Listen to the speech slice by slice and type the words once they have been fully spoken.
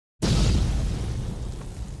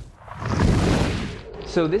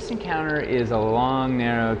So this encounter is a long,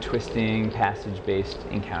 narrow, twisting, passage-based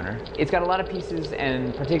encounter. It's got a lot of pieces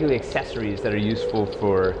and particularly accessories that are useful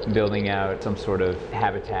for building out some sort of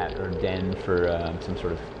habitat or den for some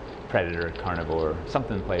sort of predator, carnivore,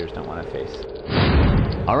 something players don't want to face.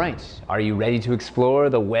 All right, are you ready to explore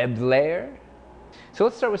the webbed lair? So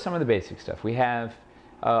let's start with some of the basic stuff. We have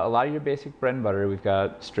a lot of your basic bread and butter. We've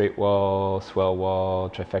got straight wall, swell wall,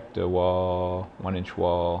 trifecta wall, 1-inch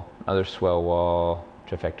wall, other swell wall,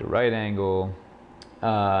 trifecta right angle.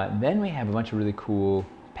 Then we have a bunch of really cool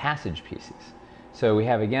passage pieces. So we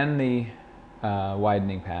have again the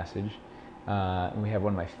widening passage. And we have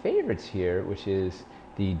one of my favorites here, which is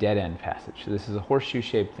the dead end passage. So this is a horseshoe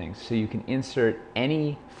shaped thing. So you can insert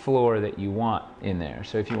any floor that you want in there.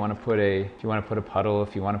 So if you want to put a puddle,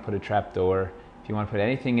 if you want to put a trap door, if you want to put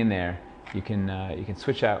anything in there, you can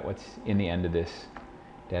switch out what's in the end of this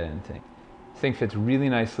dead end thing. This thing fits really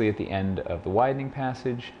nicely at the end of the widening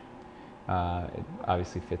passage. It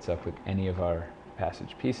obviously fits up with any of our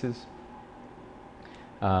passage pieces.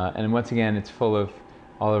 And once again, it's full of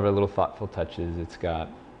all of our little thoughtful touches. It's got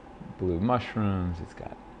blue mushrooms, it's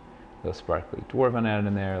got little sparkly dwarven out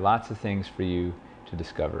in there, lots of things for you to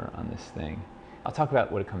discover on this thing. I'll talk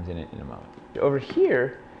about what it comes in a moment. Over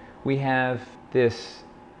here, we have this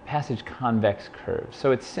passage convex curve.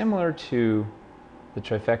 So it's similar to the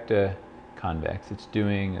trifecta convex. It's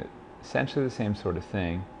doing essentially the same sort of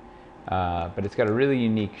thing, but it's got a really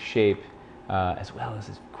unique shape as well as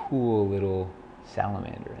this cool little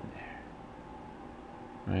salamander in there.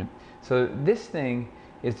 Right? So this thing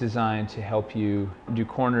is designed to help you do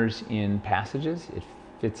corners in passages. It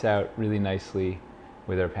fits out really nicely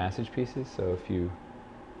with our passage pieces. So if you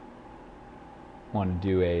want to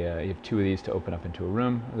do you have two of these to open up into a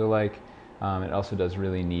room or the like. It also does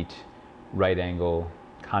really neat right angle,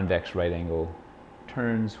 convex right angle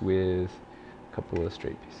turns with a couple of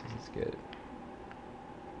straight pieces. It's good.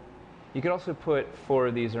 You could also put 4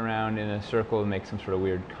 of these around in a circle and make some sort of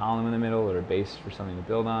weird column in the middle or a base for something to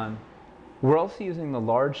build on. We're also using the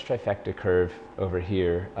large trifecta curve over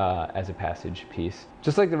here as a passage piece.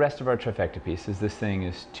 Just like the rest of our trifecta pieces, this thing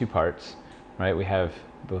is 2 parts, right? We have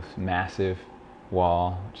both massive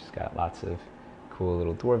wall, which has got lots of cool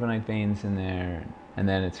little dwarvenite veins in there, and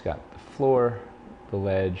then it's got the floor, the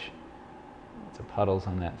ledge, lots of puddles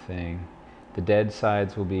on that thing. The dead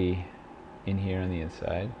sides will be in here on the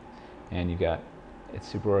inside, and you've got, it's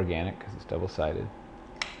super organic because it's double-sided.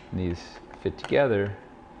 And these fit together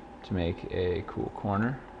to make a cool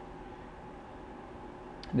corner.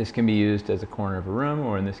 This can be used as a corner of a room,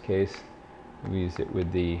 or in this case, we use it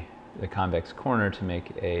with the convex corner to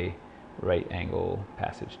make a right angle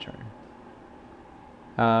passage turn.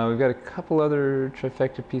 We've got a couple other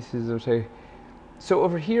trifecta pieces, I would say. So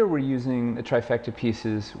over here we're using the trifecta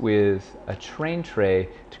pieces with a train tray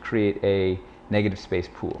to create a negative space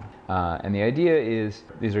pool. And the idea is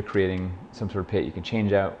these are creating some sort of pit. You can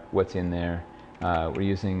change out what's in there. We're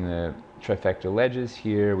using the trifecta ledges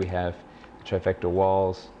here. We have the trifecta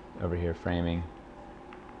walls over here framing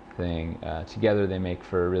thing. Together they make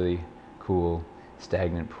for a really cool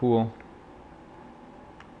stagnant pool.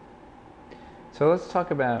 So let's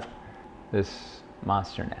talk about this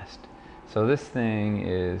monster nest. So this thing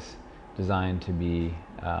is designed to be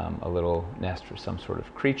a little nest for some sort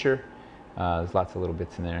of creature. There's lots of little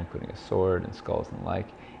bits in there, including a sword and skulls and the like.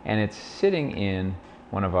 And it's sitting in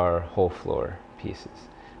one of our whole floor pieces.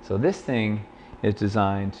 So this thing is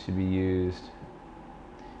designed to be used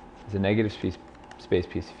as a negative space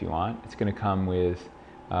piece if you want. It's going to come with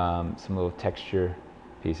some little texture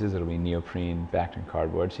pieces. It'll be neoprene backed in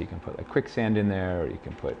cardboard, so you can put like quicksand in there, or you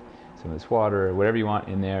can put some of this water, or whatever you want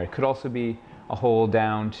in there. It could also be a hole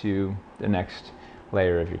down to the next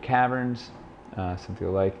layer of your caverns,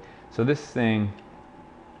 something like. So this thing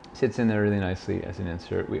sits in there really nicely as an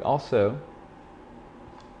insert. We also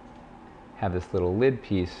have this little lid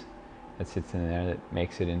piece that sits in there that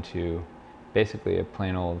makes it into basically a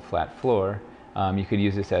plain old flat floor. You could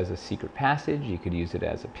use this as a secret passage. You could use it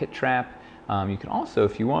as a pit trap. You can also,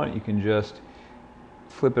 if you want, you can just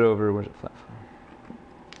flip it over. Where's it flat?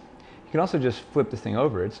 You can also just flip this thing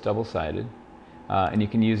over. It's double-sided. And you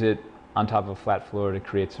can use it on top of a flat floor to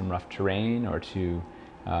create some rough terrain, or to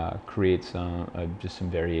create just some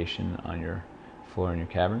variation on your floor in your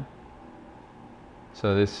cavern.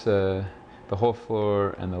 So this, the whole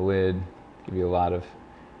floor and the lid give you a lot of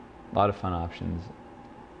fun options,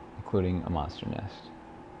 including a monster nest.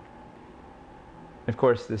 Of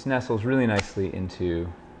course, this nestles really nicely into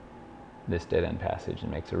this dead end passage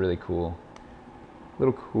and makes a really cool,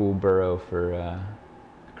 little cool burrow for a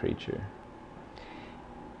creature.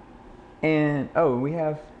 And oh, we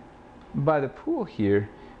have By the pool here,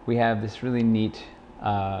 we have this really neat,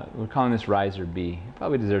 we're calling this Riser B. It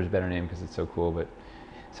probably deserves a better name because it's so cool, but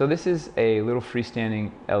so this is a little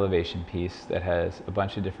freestanding elevation piece that has a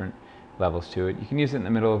bunch of different levels to it. You can use it in the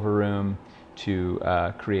middle of a room to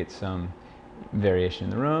create some variation in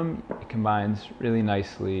the room. It combines really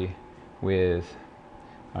nicely with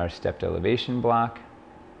our stepped elevation block.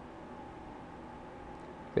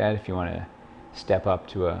 That if you want to step up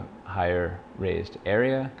to a higher raised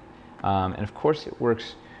area. And of course it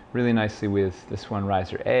works really nicely with this one,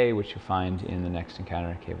 Riser A, which you'll find in the next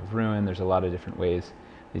encounter, Cave of Ruin. There's a lot of different ways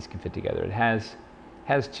these can fit together. It has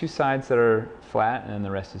two sides that are flat and then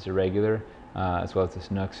the rest is irregular, as well as this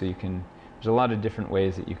nook, so there's a lot of different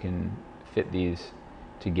ways that you can fit these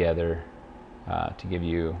together to give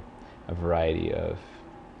you a variety of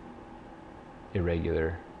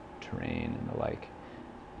irregular terrain and the like.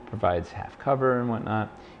 Provides half cover and whatnot.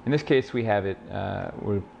 In this case, we have it. I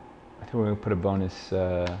think we're going to put a bonus,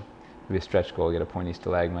 maybe a stretch goal, get a pointy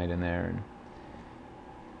stalagmite in there, and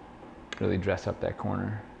really dress up that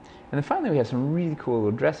corner. And then finally, we have some really cool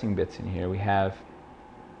little dressing bits in here. We have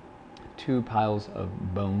 2 piles of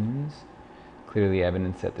bones, clearly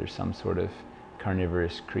evidence that there's some sort of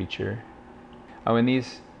carnivorous creature. Oh, and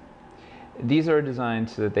these are designed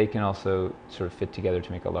so that they can also sort of fit together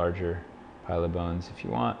to make a larger pile of bones if you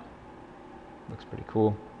want. Looks pretty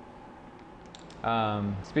cool.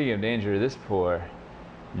 Speaking of danger, this poor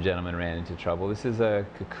gentleman ran into trouble. This is a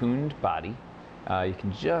cocooned body. You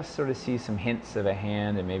can just sort of see some hints of a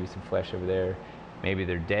hand and maybe some flesh over there. Maybe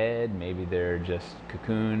they're dead, maybe they're just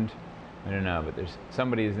cocooned. I don't know, but there's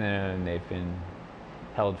somebody's there and they've been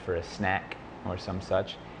held for a snack or some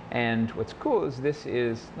such. And what's cool is this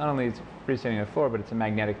is not only it's freestanding on the floor, but it's a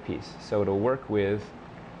magnetic piece. So it'll work with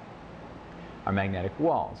our magnetic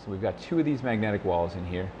walls. So we've got 2 of these magnetic walls in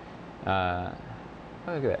here.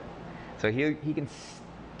 Oh, look at that. So he can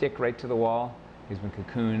stick right to the wall. He's been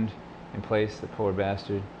cocooned in place, the poor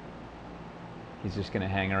bastard. He's just going to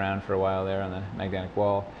hang around for a while there on the magnetic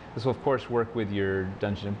wall. This will of course work with your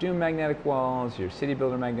Dungeon of Doom magnetic walls, your City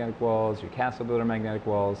Builder magnetic walls, your Castle Builder magnetic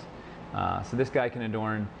walls. So this guy can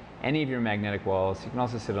adorn any of your magnetic walls. You can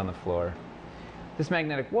also sit on the floor. This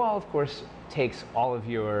magnetic wall, of course, takes all of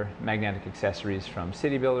your magnetic accessories from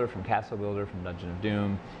City Builder, from Castle Builder, from Dungeon of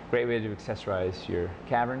Doom. Great way to accessorize your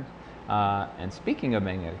cavern. And speaking of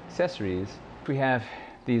magnetic accessories, we have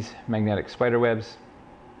these magnetic spider webs.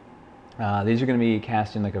 These are going to be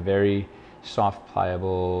cast in like a very soft,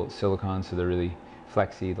 pliable silicone, so they're really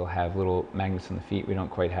flexy. They'll have little magnets on the feet. We have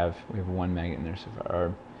 1 magnet in there, so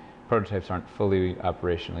our prototypes aren't fully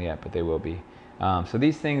operational yet, but they will be. So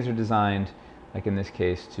these things are designed, like in this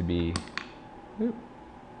case, to be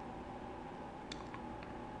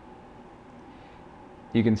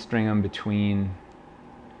you can string them between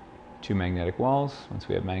 2 magnetic walls once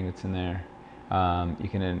we have magnets in there. You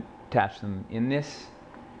can attach them in this.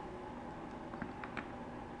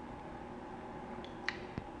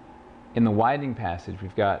 In the widening passage,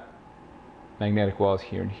 we've got magnetic walls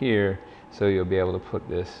here and here, so you'll be able to put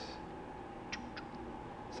this,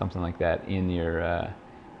 something like that, in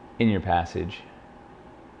your passage.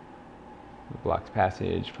 Blocked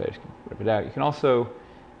passage, players can rip it out. You can also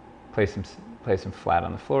place them flat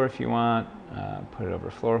on the floor if you want, put it over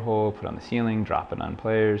a floor hole, put it on the ceiling, drop it on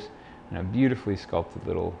players. And a beautifully sculpted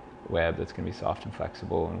little web that's going to be soft and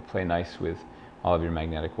flexible and will play nice with all of your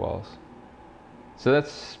magnetic walls. So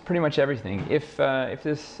that's pretty much everything. If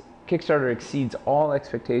this Kickstarter exceeds all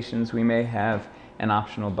expectations, we may have an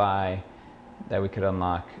optional buy that we could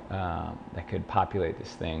unlock that could populate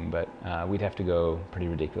this thing, but we'd have to go pretty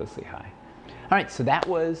ridiculously high. All right, so that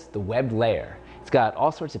was the webbed lair. It's got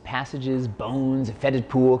all sorts of passages, bones, a fetid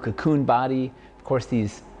pool, cocoon body, of course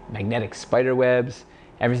these magnetic spider webs,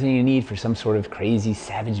 everything you need for some sort of crazy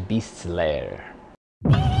savage beast's lair.